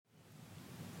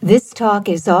This talk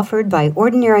is offered by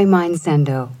Ordinary Mind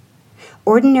Zendo.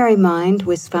 Ordinary Mind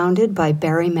was founded by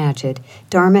Barry Magid,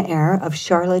 Dharma heir of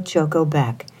Charlotte Joko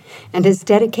Beck, and is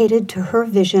dedicated to her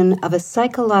vision of a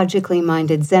psychologically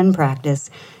minded Zen practice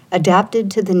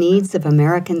adapted to the needs of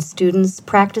American students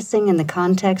practicing in the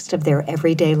context of their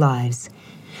everyday lives.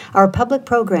 Our public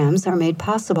programs are made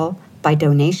possible by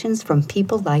donations from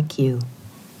people like you.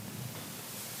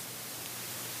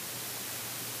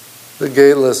 The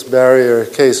Gateless Barrier,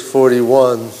 Case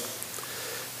 41,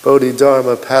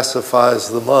 Bodhidharma pacifies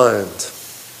the mind.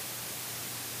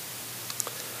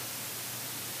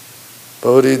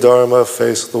 Bodhidharma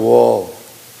faced the wall.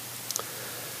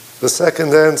 The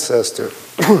second ancestor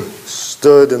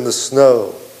stood in the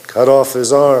snow, cut off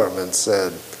his arm, and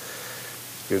said,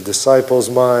 "Your disciple's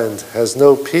mind has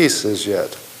no peace as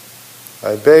yet.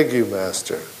 I beg you,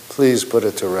 Master, please put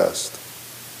it to rest."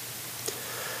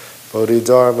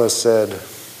 Bodhidharma said,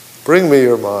 "Bring me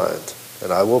your mind,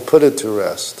 and I will put it to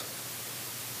rest."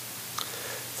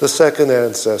 The second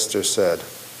ancestor said,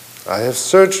 "I have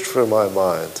searched for my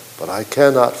mind, but I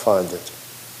cannot find it."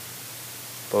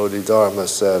 Bodhidharma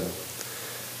said,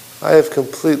 "I have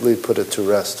completely put it to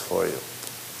rest for you."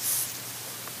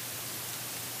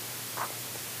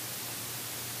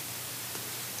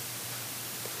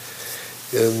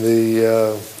 In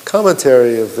the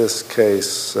commentary of this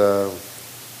case,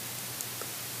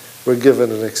 we're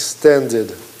given an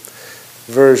extended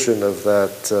version of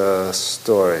that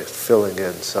story, filling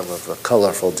in some of the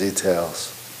colorful details.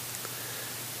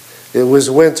 It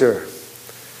was winter.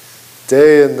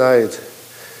 Day and night,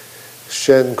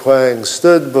 Shen Kuang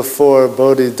stood before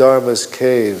Bodhidharma's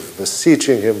cave,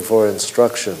 beseeching him for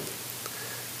instruction.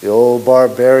 The old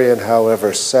barbarian,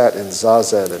 however, sat in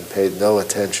zazen and paid no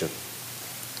attention.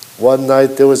 One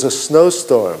night there was a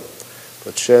snowstorm,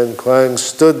 but Shen Kuang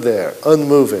stood there,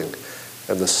 unmoving,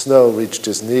 and the snow reached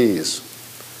his knees.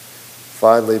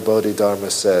 Finally,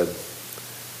 Bodhidharma said,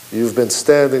 "You've been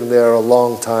standing there a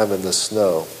long time in the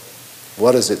snow.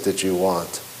 What is it that you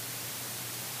want?"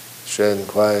 Shen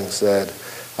Kuang said,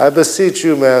 "I beseech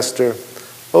you, Master,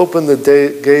 open the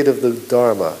gate of the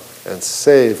Dharma and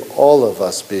save all of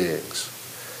us beings."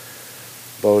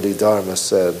 Bodhidharma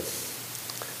said,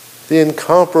 "The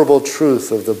incomparable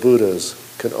truth of the Buddhas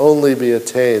can only be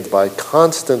attained by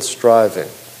constant striving,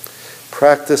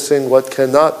 practicing what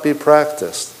cannot be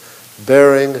practiced,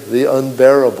 bearing the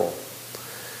unbearable.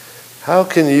 How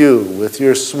can you, with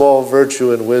your small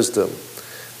virtue and wisdom,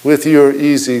 with your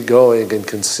easygoing and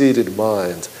conceited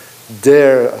mind,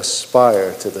 dare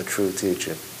aspire to the true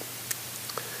teaching?"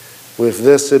 With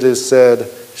this, it is said,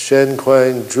 Shen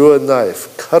Kuang drew a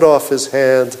knife, cut off his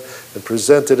hand, and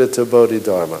presented it to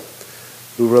Bodhidharma,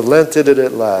 who relented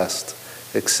at last,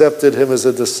 accepted him as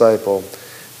a disciple,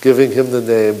 giving him the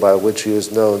name by which he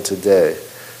is known today,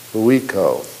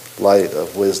 Huiko, light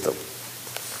of wisdom.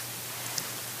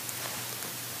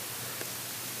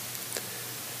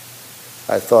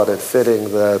 I thought it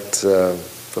fitting that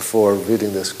before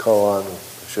reading this koan,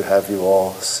 I should have you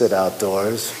all sit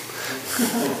outdoors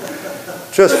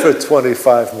just for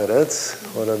 25 minutes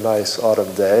on a nice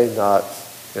autumn day, not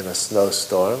in a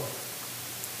snowstorm.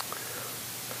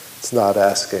 It's not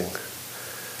asking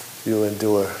you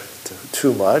endure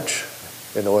too much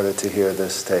in order to hear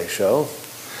this teisho.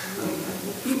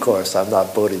 Of course, I'm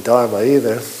not Bodhidharma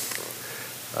either.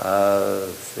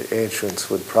 The ancients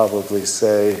would probably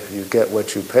say, you get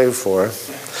what you pay for.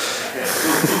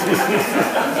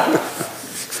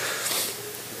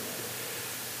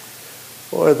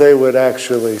 Or they would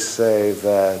actually say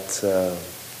that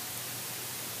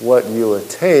what you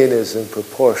attain is in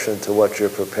proportion to what you're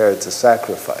prepared to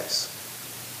sacrifice.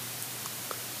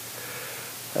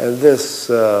 And this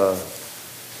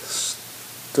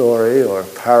story or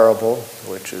parable,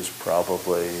 which is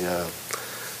probably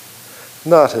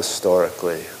not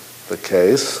historically the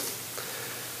case,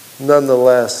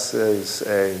 nonetheless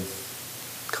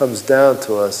comes down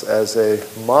to us as a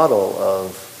model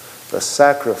of the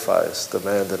sacrifice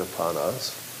demanded upon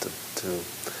us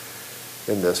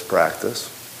in this practice.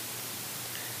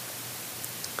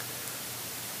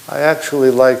 I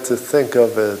actually like to think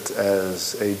of it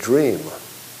as a dream,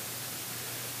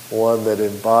 one that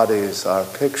embodies our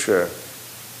picture,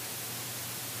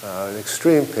 an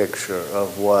extreme picture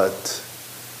of what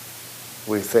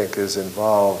we think is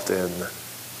involved in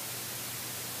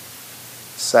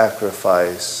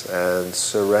sacrifice and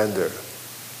surrender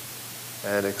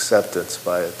and acceptance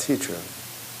by a teacher.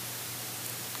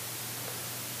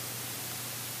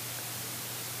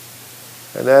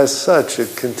 And as such,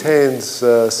 it contains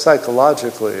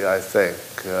psychologically, I think,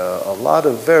 a lot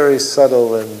of very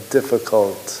subtle and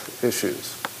difficult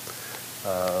issues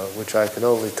which I can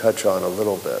only touch on a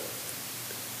little bit.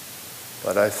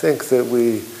 But I think that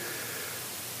we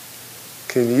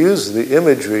can use the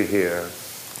imagery here,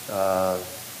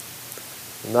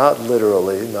 not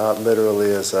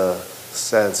literally as a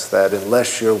sense that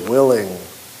unless you're willing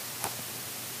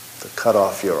to cut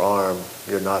off your arm,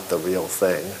 you're not the real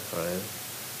thing, right?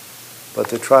 But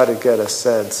to try to get a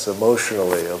sense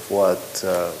emotionally of what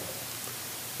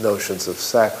notions of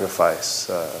sacrifice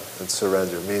and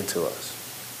surrender mean to us.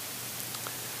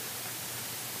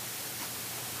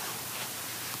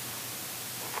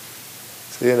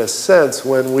 See, in a sense,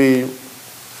 when we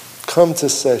come to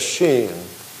sesshin,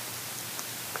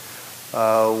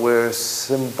 we're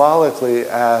symbolically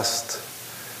asked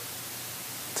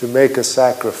to make a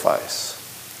sacrifice.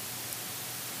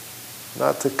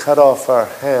 Not to cut off our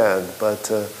hand, but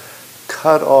to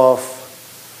cut off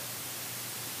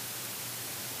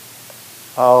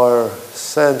our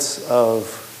sense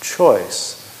of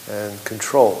choice and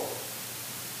control.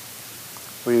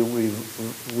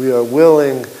 We are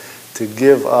willing to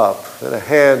give up, and a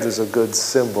hand is a good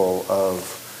symbol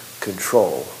of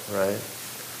control, right?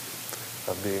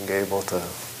 Of being able to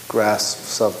grasp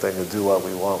something and do what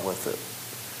we want with it.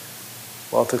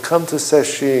 Well, to come to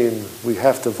sesshin, we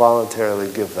have to voluntarily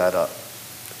give that up.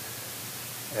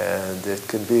 And it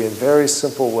can be in very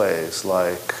simple ways,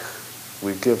 like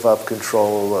we give up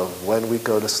control of when we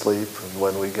go to sleep and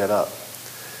when we get up,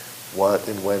 what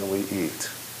and when we eat,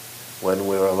 when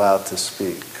we're allowed to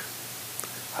speak,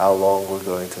 how long we're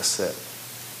going to sit.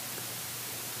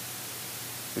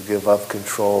 We give up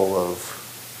control of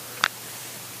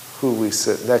who we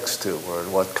sit next to or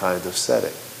in what kind of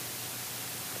setting.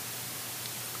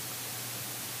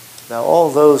 Now, all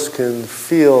those can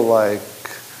feel like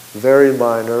very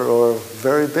minor or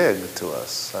very big to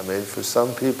us. I mean, for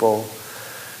some people,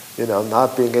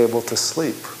 not being able to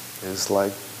sleep is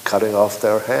like cutting off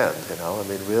their hand, I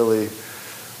mean, really,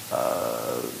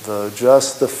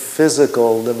 just the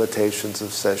physical limitations of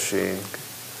sesshin,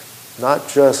 not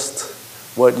just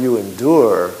what you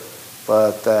endure,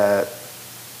 but that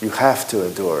you have to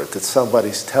endure it, that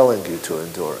somebody's telling you to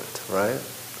endure it, right?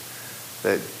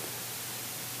 That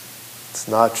it's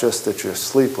not just that you're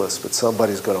sleepless, but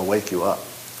somebody's going to wake you up.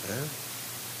 Yeah?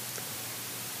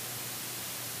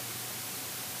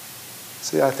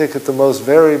 See, I think at the most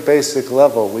very basic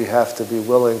level, we have to be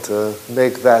willing to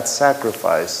make that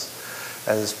sacrifice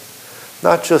as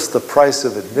not just the price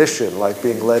of admission, like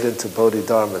being led into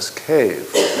Bodhidharma's cave,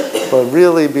 but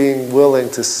really being willing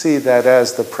to see that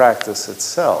as the practice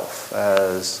itself,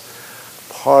 as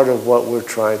part of what we're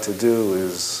trying to do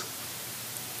is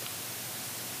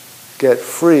get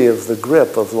free of the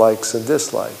grip of likes and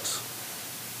dislikes.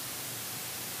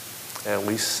 And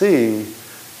we see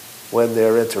when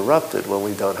they're interrupted, when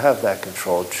we don't have that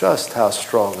control, just how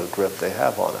strong a grip they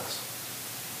have on us.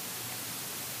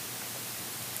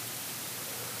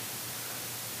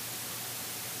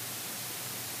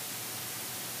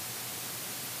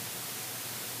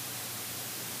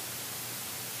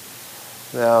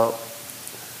 Now,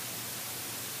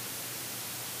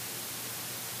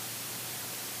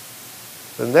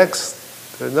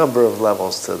 there are a number of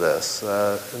levels to this.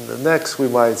 And the next we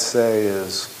might say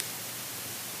is,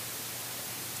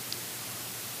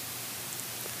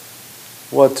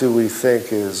 what do we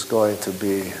think is going to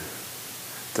be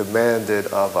demanded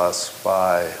of us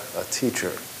by a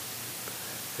teacher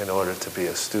in order to be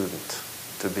a student,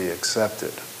 to be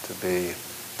accepted, to be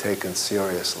taken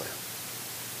seriously?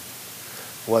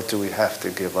 What do we have to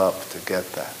give up to get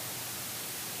that?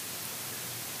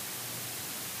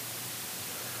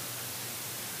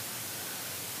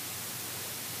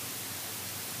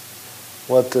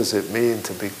 What does it mean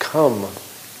to become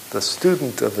the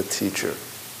student of a teacher?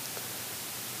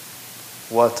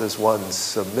 What does one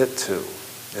submit to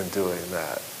in doing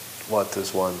that? What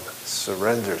does one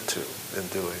surrender to in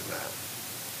doing that?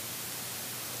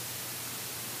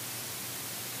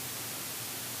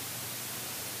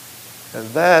 And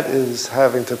that is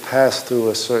having to pass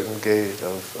through a certain gate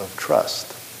of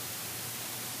trust.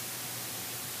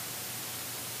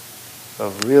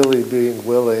 Of really being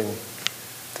willing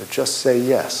to just say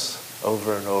yes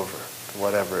over and over to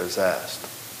whatever is asked.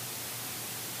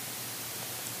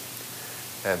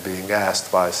 And being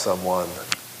asked by someone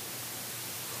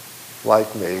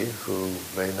like me who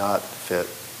may not fit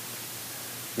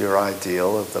your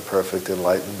ideal of the perfect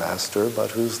enlightened master,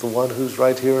 but who's the one who's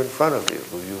right here in front of you,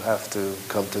 who you have to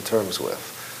come to terms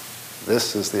with.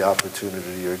 This is the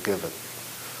opportunity you're given.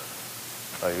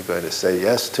 Are you going to say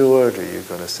yes to it, or are you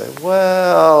going to say,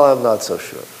 well, I'm not so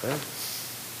sure, right?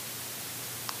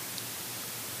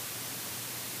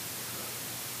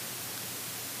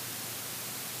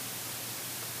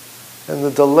 And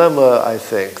the dilemma, I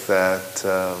think,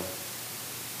 that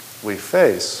we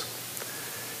face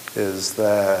is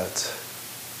that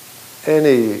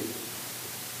any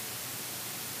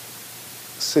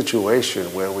situation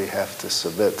where we have to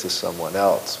submit to someone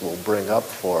else will bring up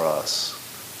for us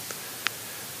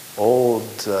old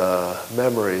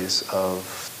memories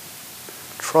of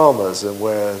traumas and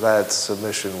where that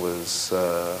submission was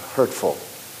hurtful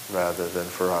rather than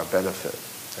for our benefit.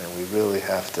 And we really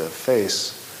have to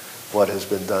face what has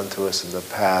been done to us in the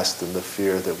past and the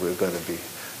fear that we're going to be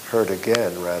hurt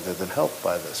again rather than helped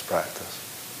by this practice.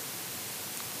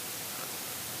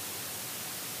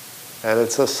 And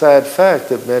it's a sad fact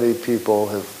that many people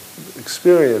have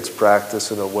experienced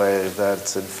practice in a way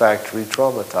that's in fact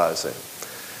re-traumatizing.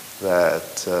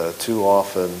 That too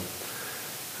often,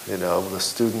 the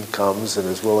student comes and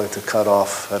is willing to cut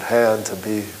off at hand to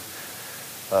be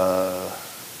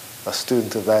a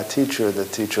student of that teacher. The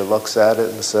teacher looks at it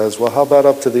and says, well, how about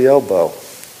up to the elbow?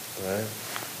 Right?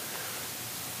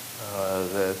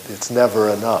 That it's never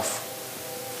enough.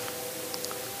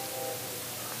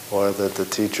 Or that the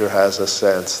teacher has a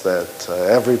sense that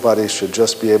everybody should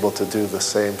just be able to do the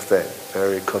same thing,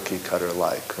 very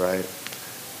cookie-cutter-like, right?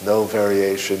 No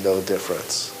variation, no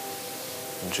difference.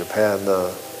 In Japan,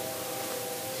 the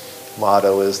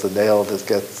motto is the nail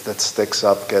that sticks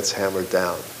up gets hammered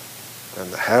down. And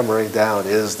the hammering down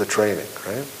is the training,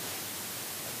 right?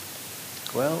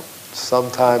 Well,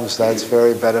 sometimes that's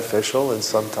very beneficial, and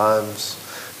sometimes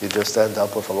you just end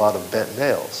up with a lot of bent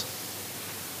nails.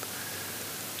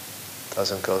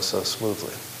 Doesn't go so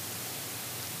smoothly.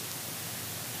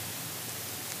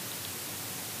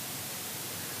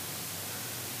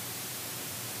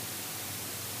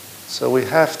 So we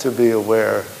have to be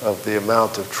aware of the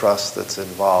amount of trust that's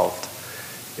involved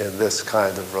in this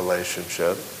kind of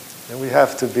relationship. And we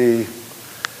have to be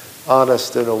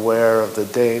honest and aware of the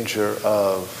danger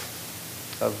of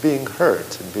being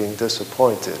hurt and being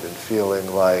disappointed and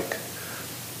feeling like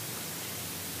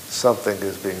something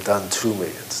is being done to me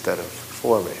instead of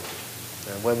for me.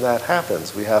 And when that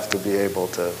happens, we have to be able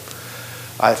to,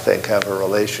 I think, have a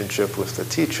relationship with the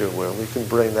teacher where we can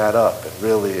bring that up and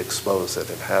really expose it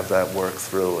and have that work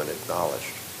through and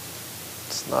acknowledged.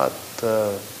 It's not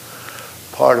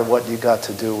part of what you got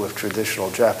to do with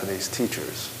traditional Japanese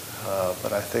teachers,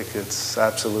 but I think it's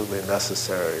absolutely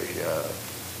necessary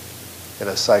in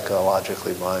a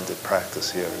psychologically minded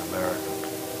practice here in America.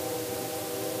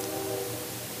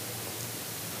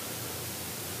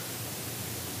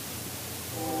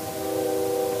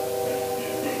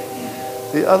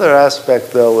 The other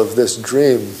aspect, though, of this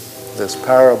dream, this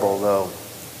parable, though,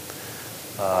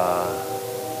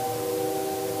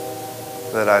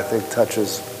 that I think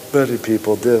touches many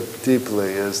people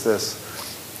deeply is this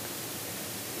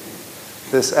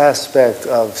aspect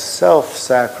of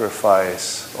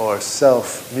self-sacrifice or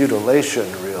self-mutilation,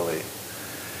 really,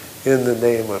 in the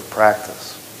name of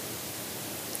practice.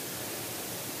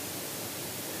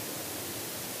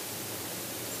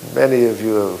 Many of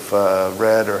you have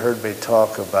read or heard me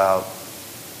talk about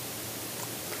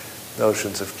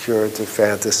notions of curative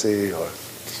fantasy or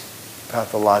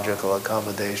pathological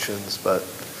accommodations, but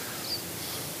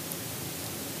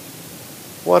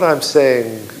what I'm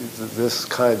saying, this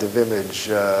kind of image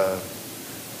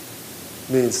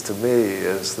means to me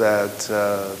is that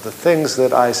the things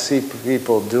that I see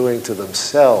people doing to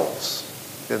themselves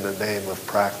in the name of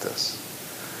practice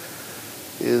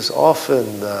is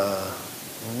often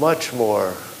much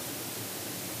more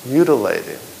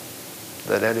mutilating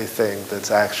than anything that's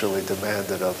actually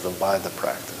demanded of them by the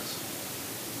practice.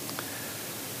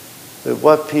 That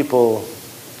what people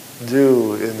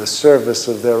do in the service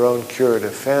of their own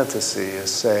curative fantasy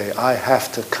is say, I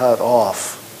have to cut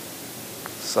off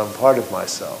some part of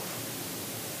myself.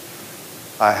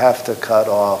 I have to cut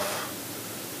off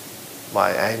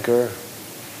my anger,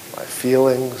 my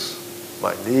feelings,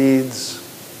 my needs,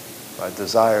 my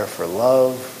desire for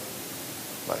love,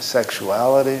 my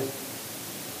sexuality.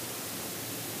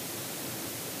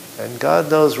 And God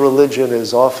knows religion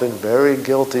is often very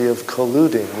guilty of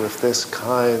colluding with this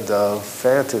kind of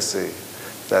fantasy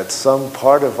that some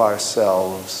part of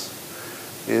ourselves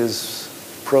is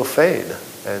profane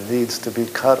and needs to be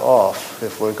cut off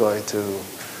if we're going to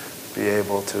be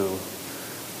able to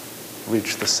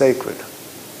reach the sacred.